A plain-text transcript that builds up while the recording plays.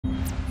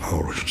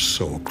Our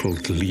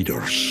so-called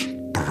leaders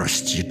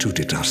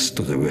prostituted us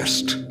to the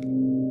West,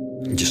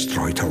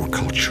 destroyed our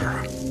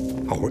culture,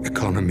 our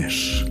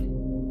economies,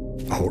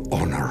 our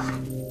honor.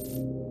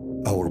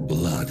 Our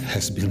blood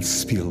has been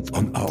spilled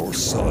on our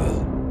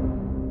soil.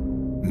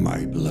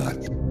 My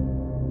blood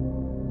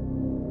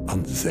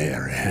on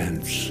their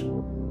hands.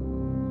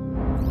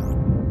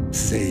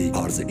 They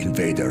are the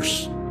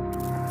invaders.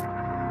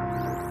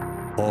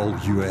 All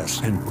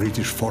US and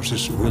British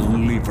forces will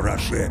leave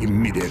Russia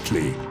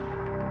immediately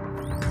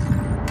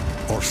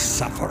or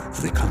suffer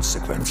the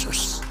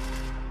consequences.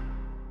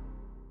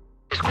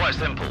 It's quite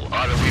simple.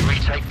 Either we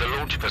retake the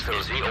launch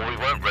facility or we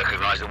won't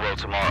recognize the world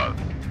tomorrow.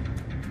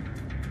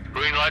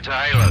 Green light to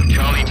Halo.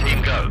 Charlie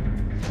team go.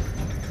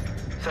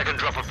 Second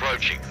drop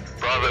approaching.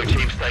 Bravo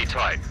team stay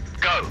tight.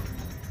 Go!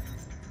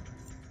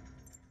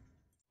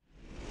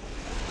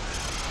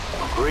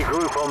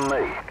 Regroup on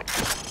me.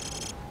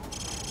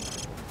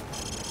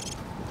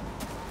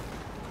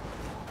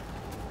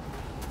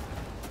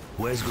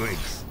 Where's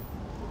Griggs?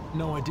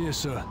 No idea,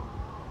 sir.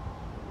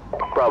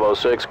 Bravo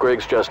 6,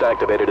 Griggs just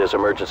activated his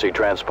emergency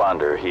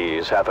transponder.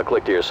 He's half a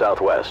click to your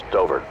southwest.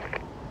 Over.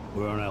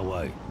 We're on our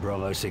way.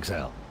 Bravo 6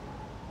 out.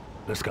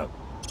 Let's go.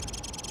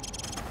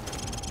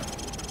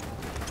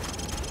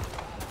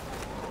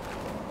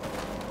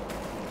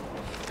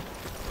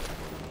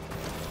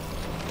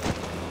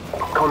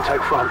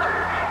 Contact front.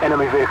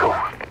 Enemy vehicle.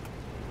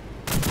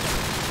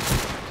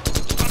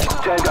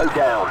 Tango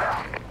down.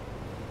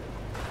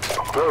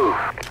 Move.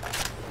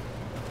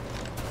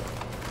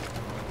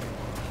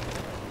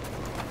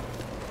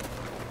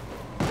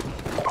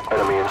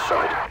 Enemy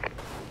inside.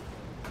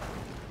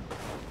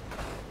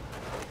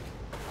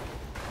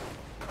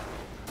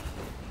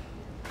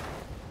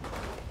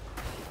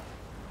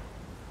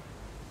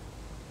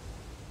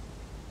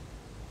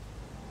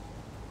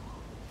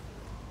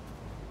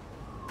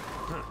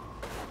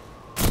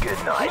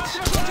 Good night.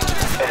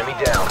 Enemy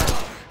down.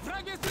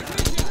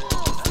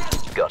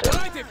 Got him.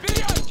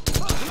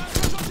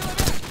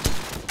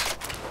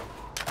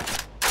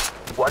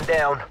 One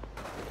down.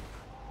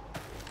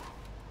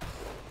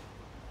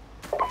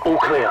 All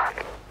clear.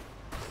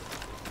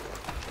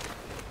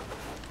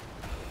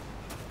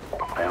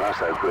 They must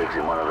have Griggs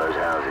in one of those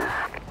houses.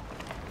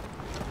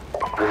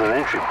 There's an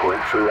entry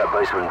point through that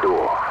basement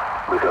door.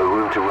 We go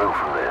room to room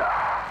from there.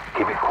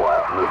 Keep it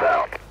quiet, move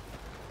out.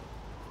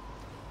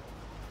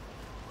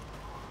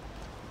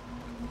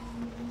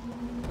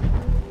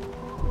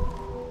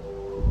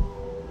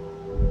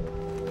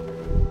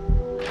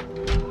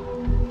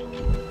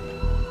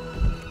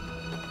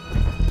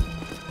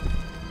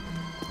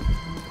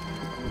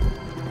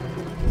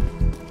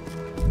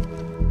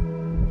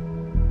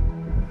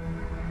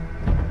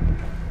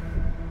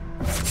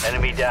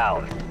 Enemy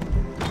down.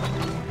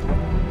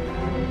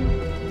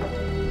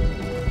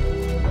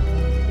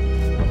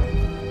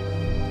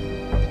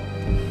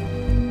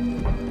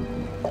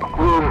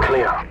 Room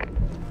clear.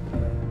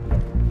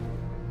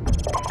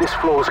 This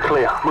floor's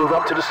clear. Move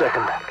up to the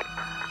second.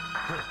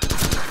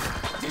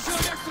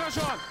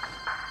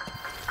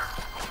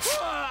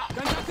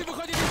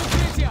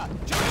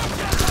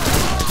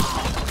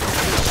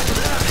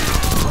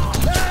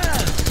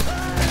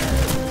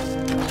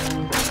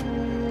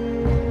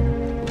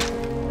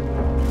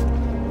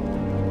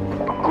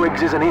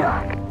 Griggs isn't here.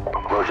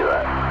 Roger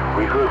that.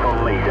 Regroup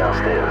on me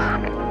downstairs.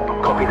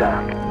 Copy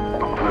that.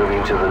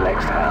 Moving to the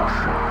next house.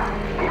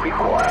 Keep it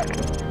quiet.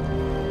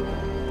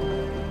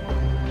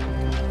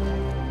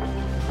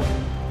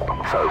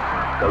 So,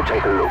 go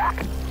take a look.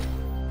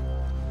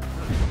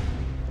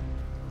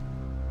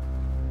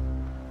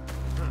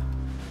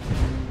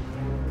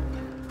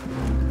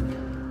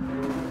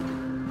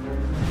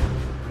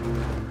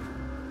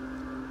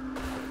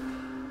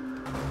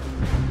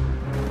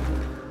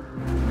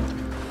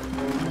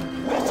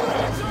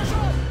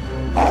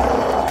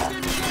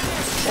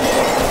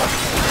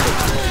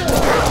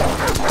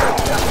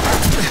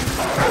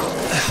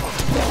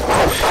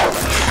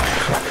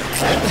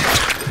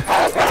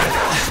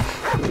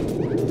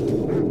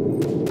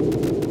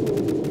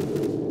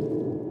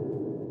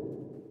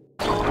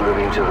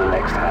 Moving to the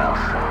next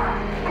house.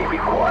 Keep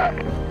it quiet.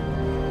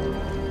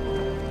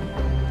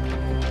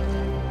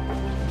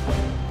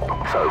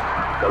 So,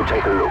 go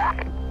take a look.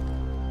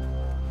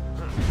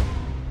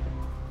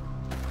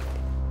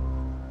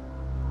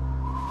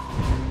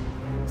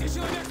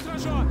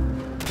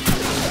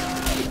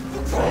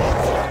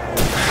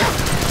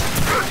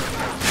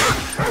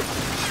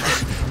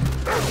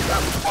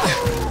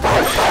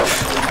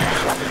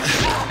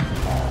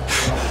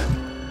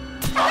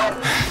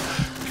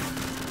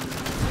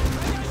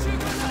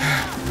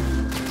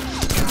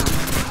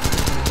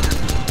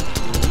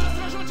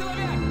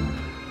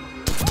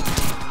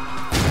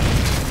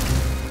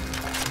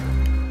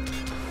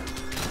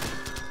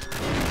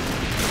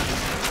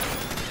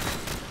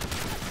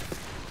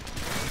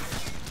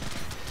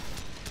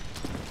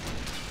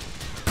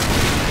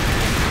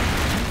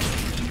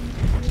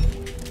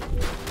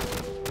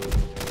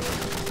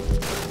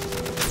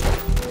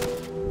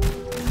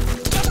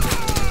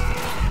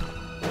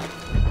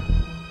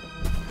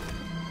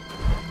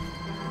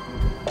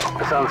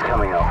 The sun's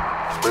coming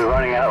up. We're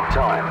running out of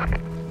time.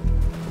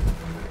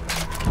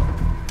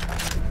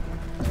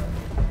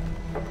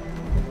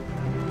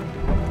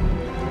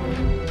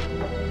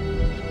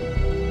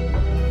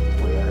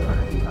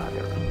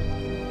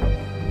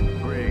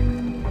 Briggs,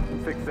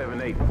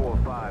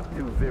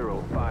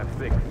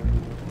 678-452056.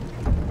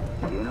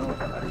 You know,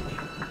 Tavares,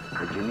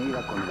 the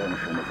Geneva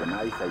Convention is a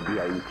nice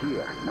idea in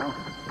theory, no?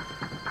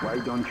 Why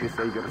don't you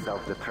save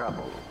yourself the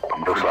trouble?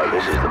 Looks like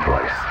this is the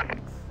place.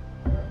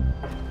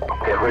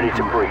 Get ready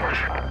to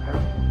breach.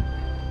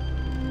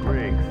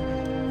 Briggs,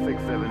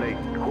 678.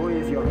 Who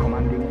is your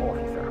commanding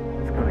officer?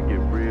 It's gonna get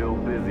real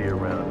busy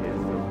around here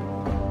soon.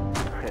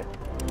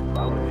 If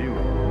I was you,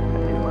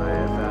 I'd get my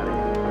ass out of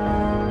here.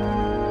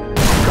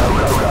 Go,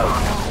 go,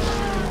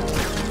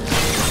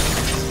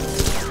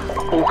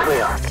 go. All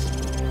clear.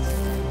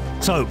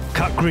 So,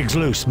 cut Griggs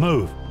loose,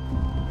 move.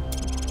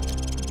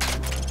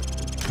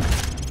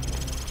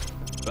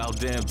 About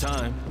damn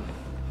time.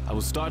 I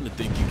was starting to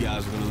think you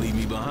guys were gonna leave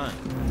me behind.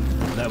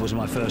 That was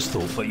my first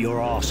thought, but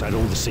your ass had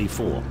all the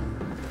C4.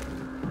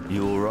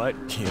 You all right?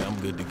 Yeah, I'm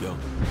good to go.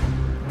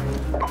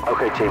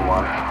 Okay, Team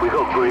 1. We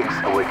got Griggs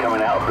and we're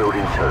coming out of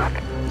Building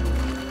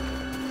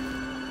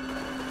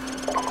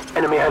 2.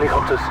 Enemy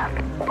helicopters.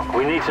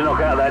 We need to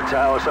knock out that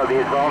tower so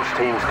the advanced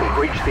teams can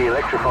breach the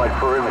electrified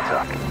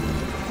perimeter.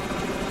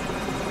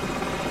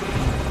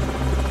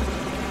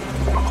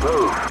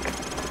 Move.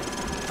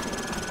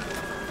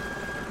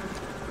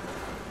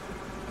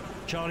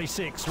 Charlie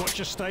 6, what's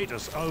your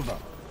status? Over.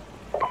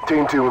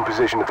 Team 2 in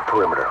position at the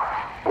perimeter.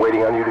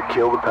 Waiting on you to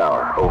kill the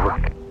power. Over.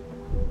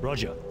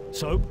 Roger.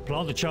 So,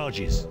 plant the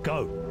charges.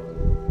 Go.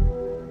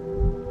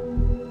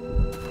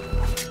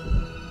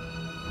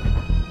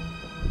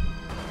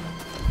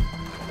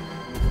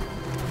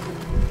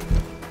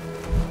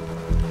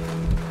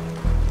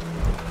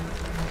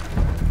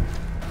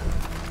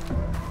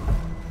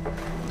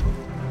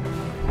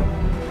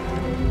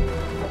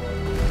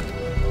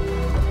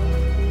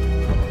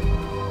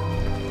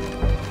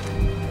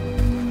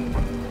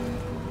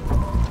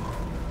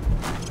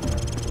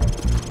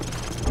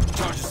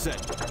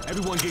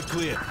 Everyone get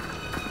clear.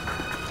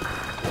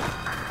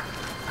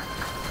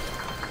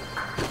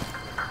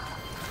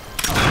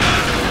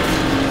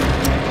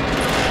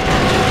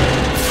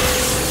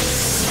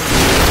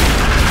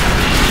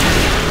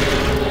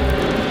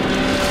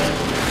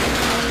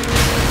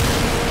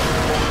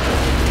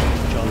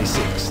 Charlie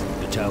 6,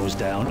 the tower's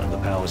down and the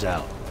power's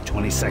out.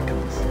 20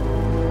 seconds.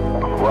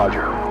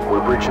 Roger.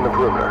 We're breaching the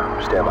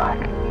perimeter. Stand by.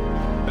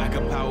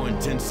 Backup power in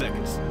 10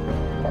 seconds.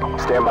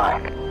 Stand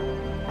by.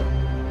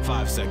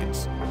 5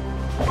 seconds.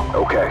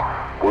 Okay.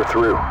 We're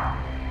through.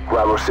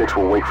 Bravo 6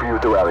 will wait for you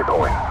at the rally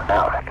point.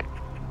 Out.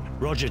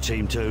 Roger,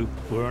 Team 2.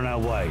 We're on our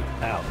way.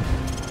 Out.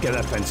 Get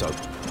that fence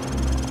open.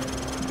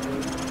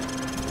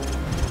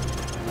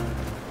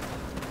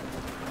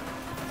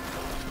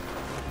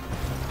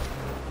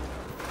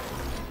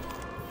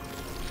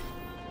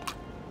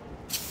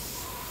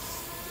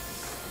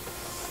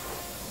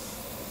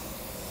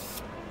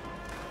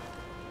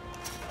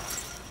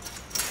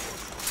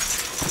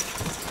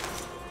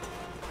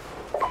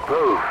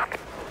 Move.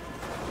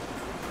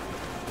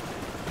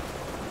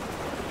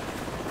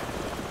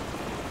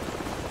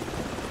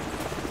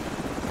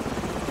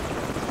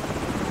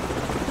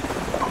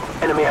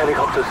 Enemy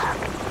helicopters.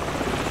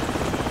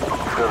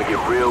 It's gonna get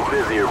real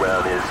busy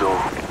around here soon.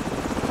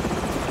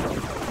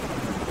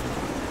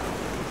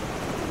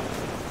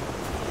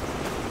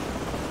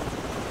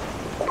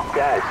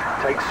 Guys,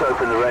 take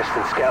Soap and the rest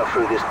and scout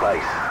through this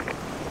base.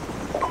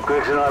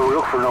 Griggs and I will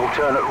look for an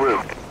alternate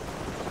route.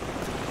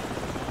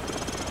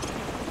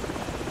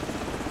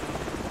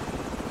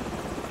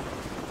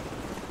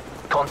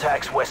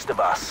 Contacts west of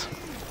us.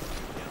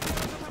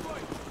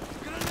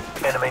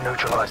 Enemy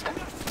neutralized.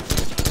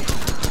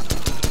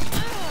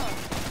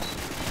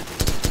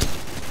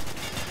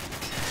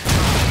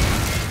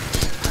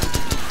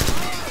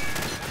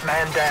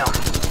 Man down.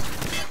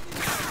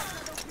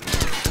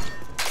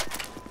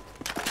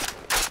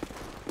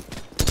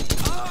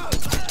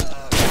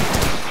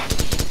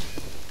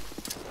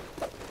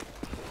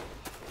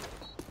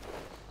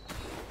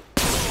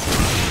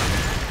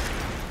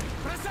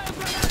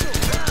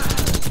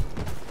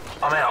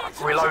 I'm out.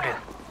 Reloading.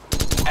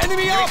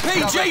 Enemy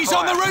RPGs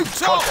on the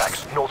rooftops!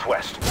 Contacts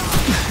northwest.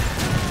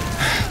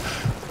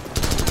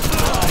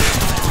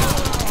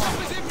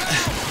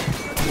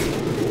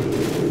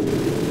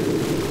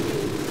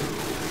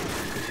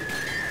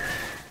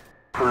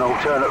 For an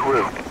alternate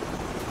route.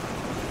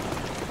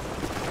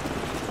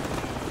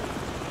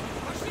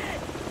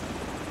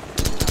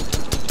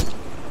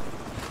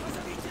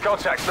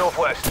 Contacts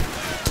northwest.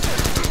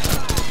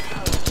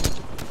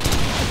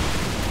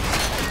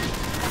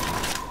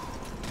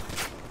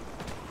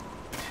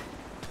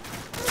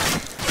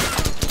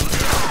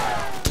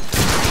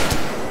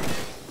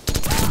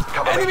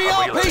 Enemy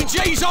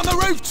RPGs on the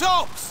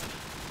rooftops!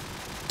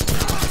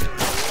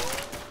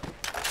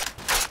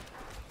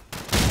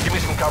 Give me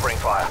some covering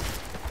fire.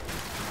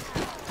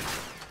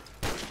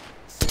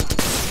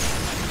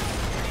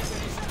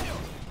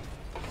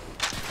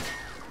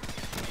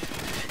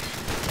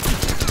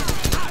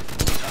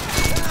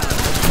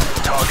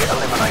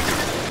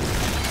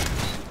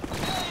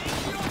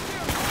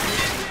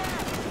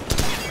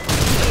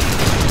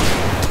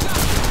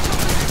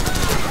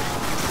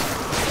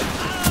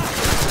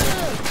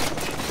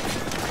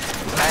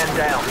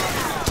 down.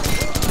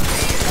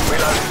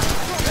 Reloading.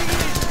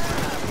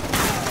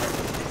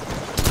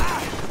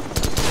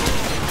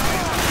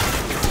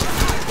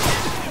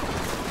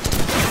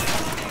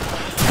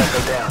 Go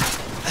down.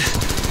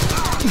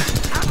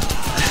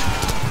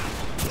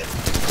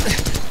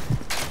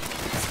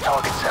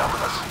 Target south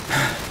of us.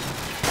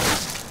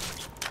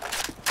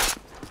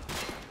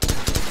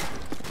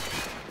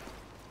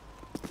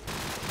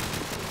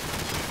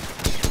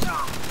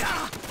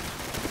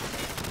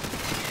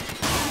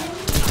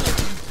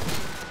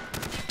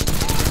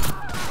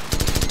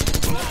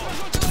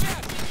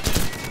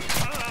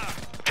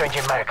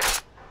 Changing mag.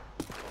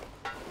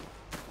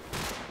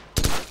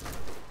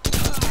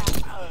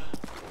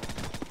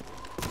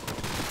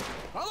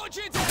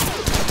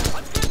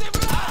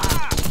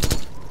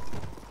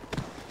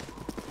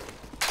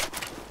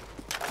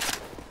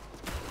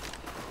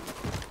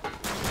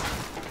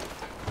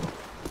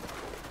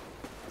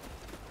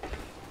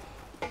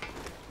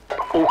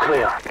 All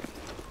clear.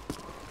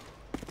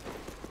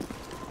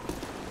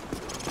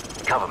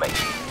 Cover me.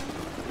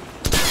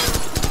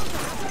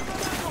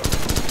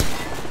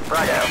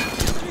 Right out.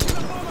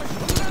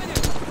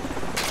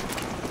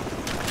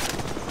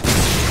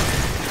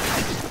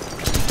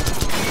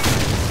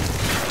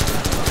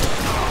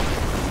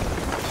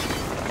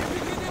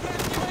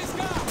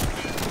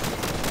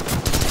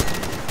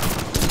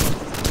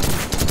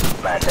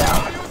 Man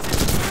down.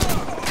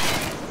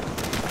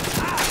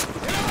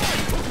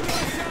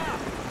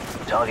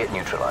 Target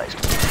neutralized.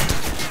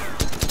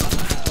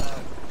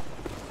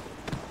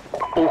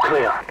 All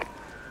clear.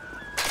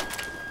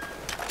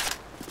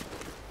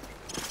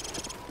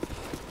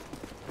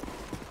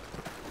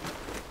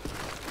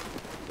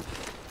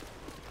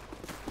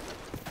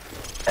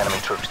 Enemy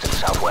troops to the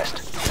southwest.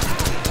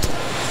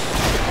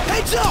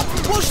 Heads up!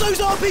 Watch those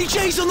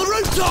RPGs on the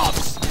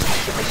rooftops!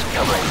 Give me some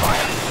covering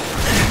fire.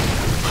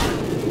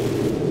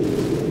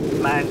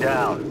 Man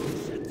down.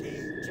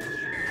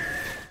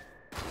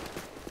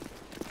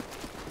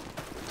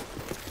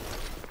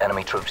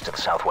 Enemy troops to the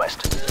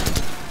southwest.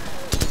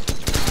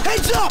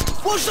 Heads up!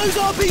 Watch those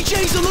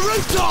RPGs on the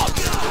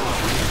rooftops!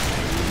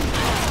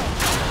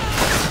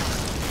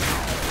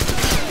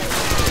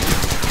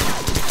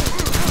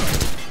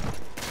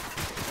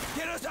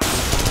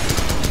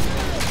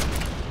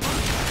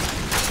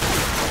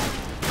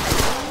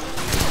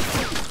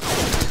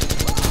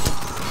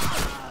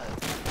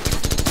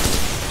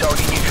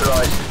 Target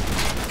neutralized.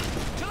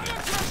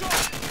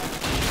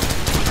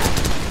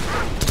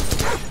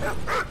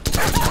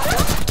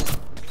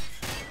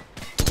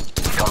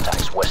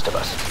 Contacts west of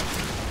us.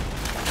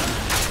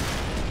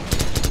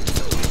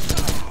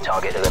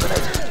 Target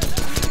eliminated.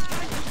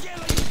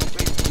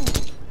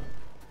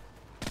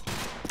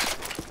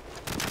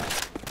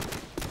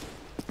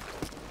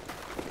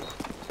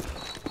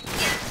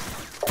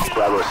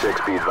 Bravo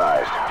 6, be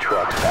advised.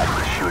 Trucks packed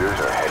with shooters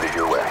are headed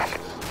your way.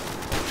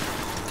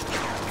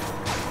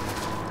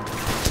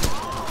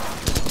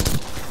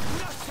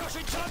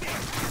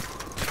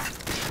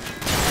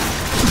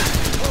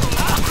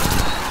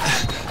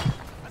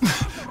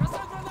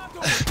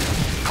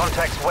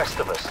 Contacts west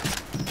of us.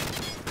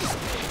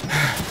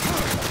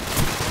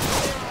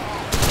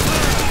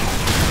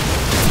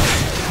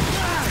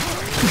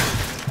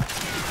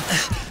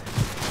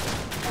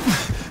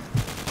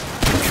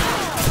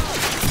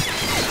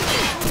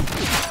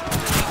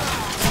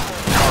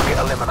 Target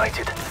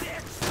eliminated.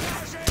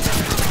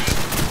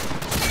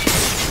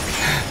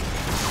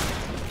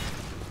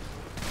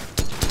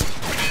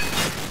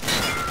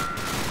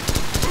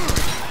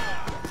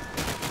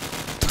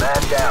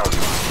 Man down.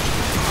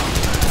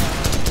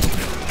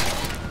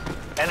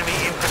 Enemy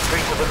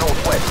infantry to the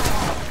northwest.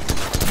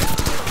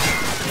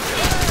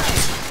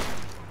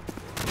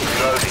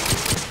 Reloading.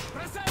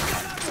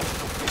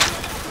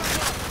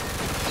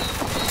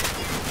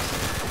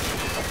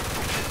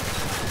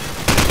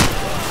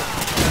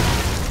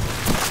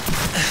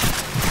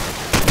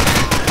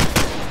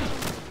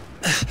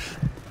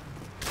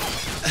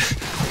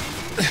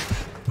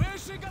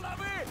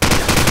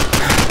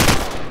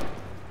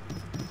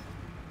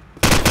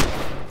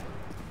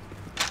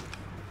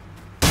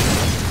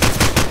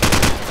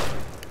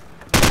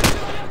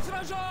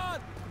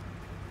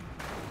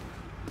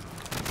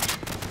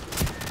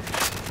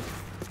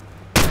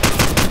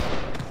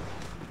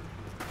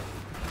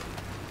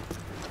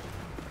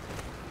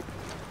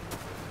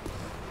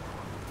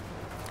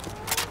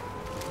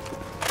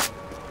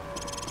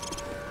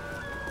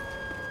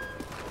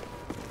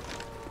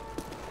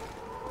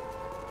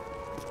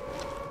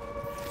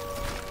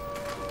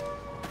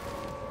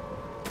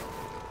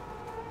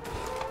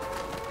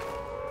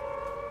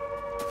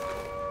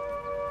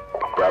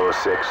 Bravo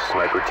 6,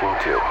 Sniper Team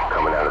 2,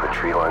 coming out of the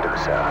tree line to the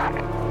south.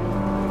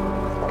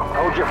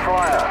 Hold your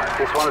fire.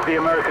 It's one of the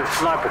American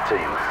sniper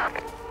teams.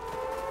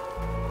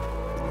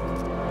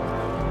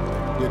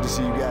 Good to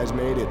see you guys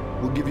made it.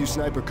 We'll give you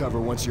sniper cover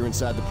once you're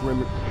inside the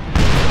perimeter.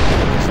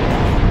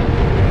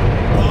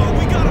 Oh,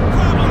 we got a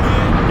problem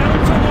here!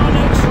 Delta 1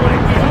 X-ray,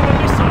 we have a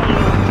missile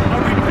launch. I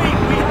repeat,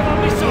 we have a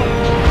missile.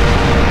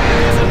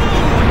 There's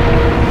another one!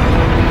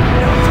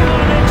 Delta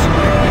 1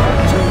 X-ray, we have a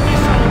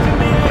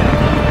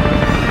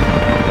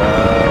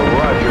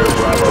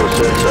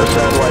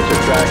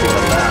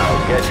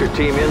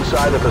team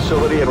inside the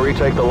facility and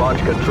retake the launch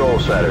control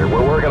center.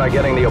 We're working on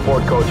getting the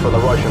abort codes from the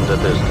Russians at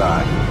this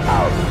time.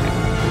 Out.